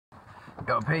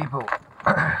Yo, people,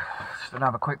 just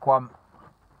another quick one.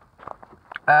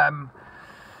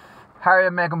 Harry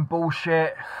and Meghan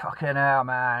bullshit. Fucking hell,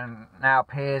 man. Now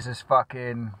Piers has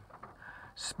fucking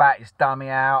spat his dummy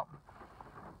out.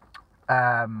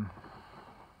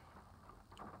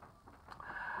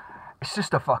 It's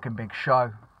just a fucking big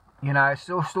show. You know, it's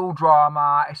all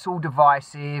drama. It's all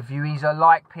divisive. You either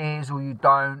like Piers or you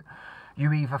don't.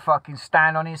 You either fucking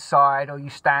stand on his side or you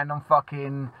stand on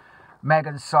fucking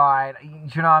Meghan's side. Do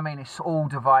you know what I mean? It's all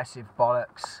divisive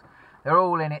bollocks. They're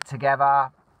all in it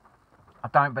together. I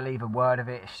don't believe a word of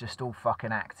it. It's just all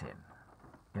fucking acting.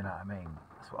 You know what I mean?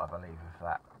 That's what I believe of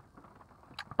that.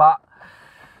 But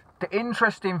the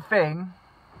interesting thing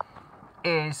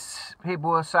is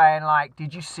people were saying, like,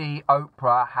 did you see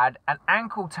Oprah had an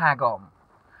ankle tag on?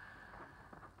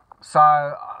 So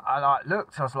I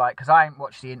looked, I was like, because I ain't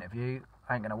watched the interview,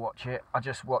 I ain't going to watch it. I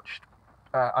just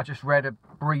read a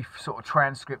brief sort of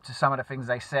transcript to some of the things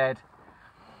they said,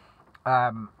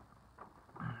 and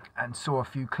saw a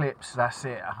few clips. That's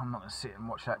it. I'm not going to sit and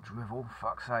watch that drivel, for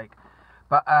fuck's sake.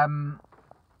 But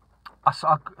so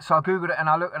I googled it and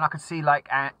I looked and I could see like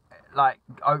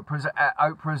Oprah's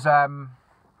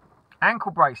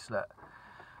ankle bracelet.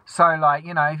 So, like,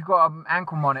 you know, if you've got an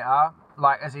ankle monitor,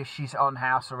 like as if she's on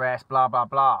house arrest, blah blah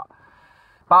blah.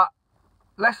 But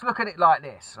let's look at it like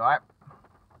this, right?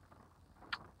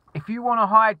 If you want to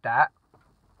hide that,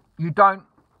 you don't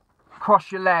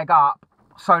cross your leg up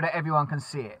so that everyone can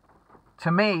see it.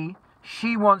 To me,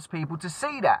 she wants people to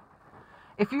see that.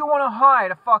 If you want to hide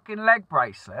a fucking leg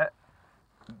bracelet,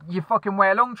 you fucking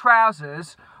wear long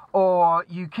trousers, or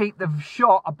you keep the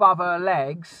shot above her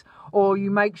legs, or you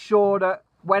make sure that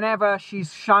whenever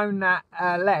she's shown that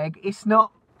leg, it's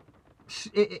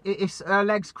her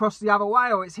legs crossed the other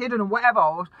way, or it's hidden, or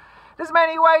whatever. There's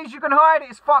many ways you can hide it.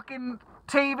 It's fucking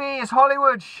TV, it's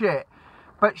Hollywood shit.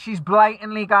 But she's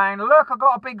blatantly going, look, I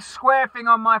got a big square thing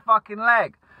on my fucking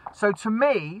leg. So to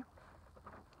me,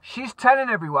 she's telling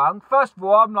everyone, first of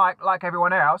all, I'm like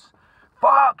everyone else,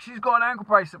 fuck, she's got an ankle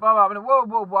bracelet, blah, blah, blah.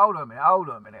 Whoa, hold on a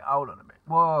minute.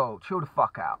 Whoa, chill the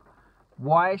fuck out.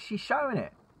 Why is she showing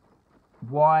it?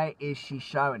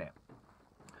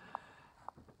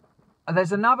 And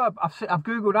there's another, I've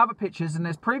googled other pictures, and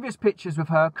there's previous pictures with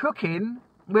her cooking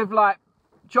with like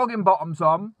jogging bottoms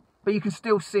on, but you can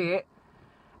still see it.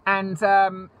 And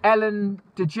Ellen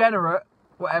DeGenerate,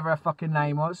 whatever her fucking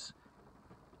name was,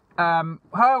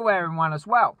 her wearing one as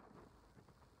well.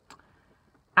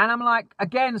 And I'm like,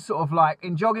 again, sort of like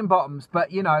in jogging bottoms,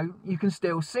 but you know, you can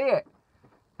still see it.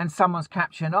 And someone's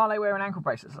captioned, oh, they wear an ankle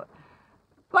bracelet.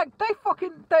 Like they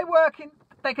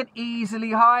can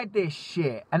easily hide this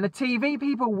shit. And the TV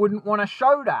people wouldn't want to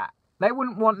show that. They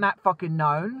wouldn't want that fucking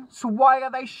known. So why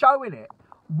are they showing it?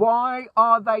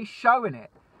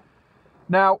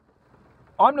 Now,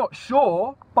 I'm not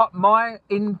sure, but my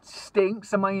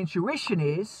instincts and my intuition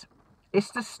is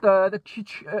to stir the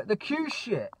Q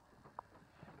shit.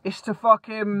 It's to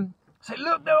fucking say,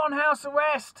 look, they're on house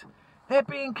arrest. They're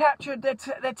being captured.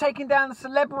 They're taking down the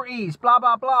celebrities, blah,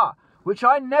 blah, blah. Which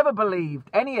I never believed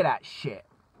any of that shit.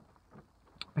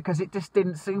 Because it just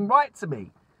didn't seem right to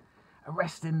me.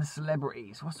 Arresting the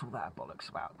celebrities. What's all that bollocks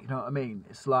about? You know what I mean?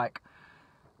 It's like,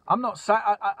 I'm not saying,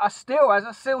 I still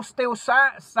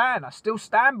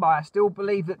stand by, I still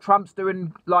believe that Trump's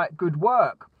doing like good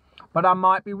work. But I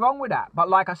might be wrong with that. But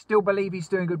like, I still believe he's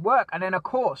doing good work. And then of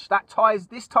course,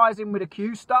 this ties in with the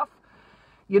Q stuff.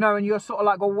 You know, and you're sort of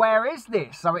like, well, where is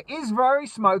this? So it is very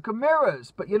smoke and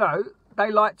mirrors. But you know, they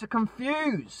like to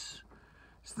confuse.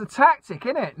 It's the tactic,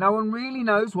 innit? No one really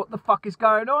knows what the fuck is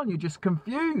going on. You're just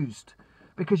confused.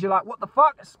 Because you're like, what the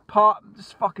fuck? It's part of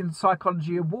this fucking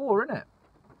psychology of war, innit?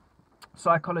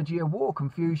 Psychology of war.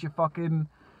 Confuse your fucking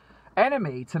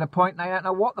enemy to the point they don't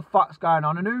know what the fuck's going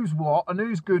on and who's what and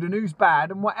who's good and who's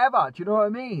bad and whatever. Do you know what I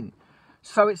mean?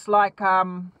 So it's like,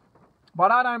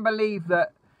 but I don't believe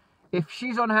that if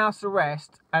she's on house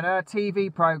arrest and her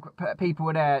TV people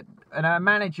are there and her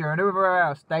manager and whoever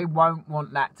else, they won't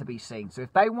want that to be seen. So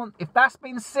if that's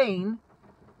been seen,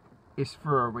 it's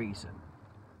for a reason.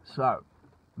 So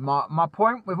my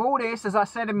point with all this, as I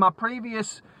said in my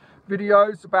previous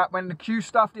videos about when the Q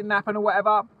stuff didn't happen or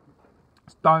whatever,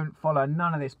 don't follow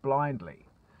none of this blindly.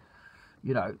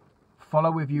 You know,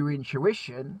 follow with your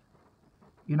intuition.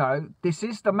 You know, this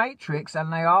is the Matrix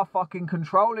and they are fucking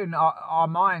controlling our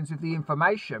minds with the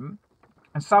information.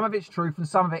 And some of it's truth and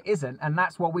some of it isn't. And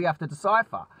that's what we have to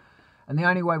decipher. And the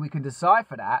only way we can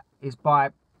decipher that is by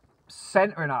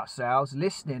centering ourselves,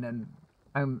 listening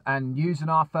and using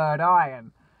our third eye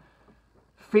and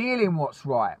feeling what's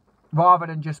right. Rather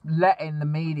than just letting the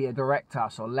media direct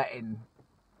us or letting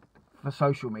for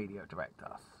social media director.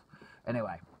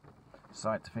 Anyway,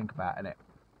 something to think about, innit?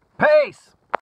 Peace!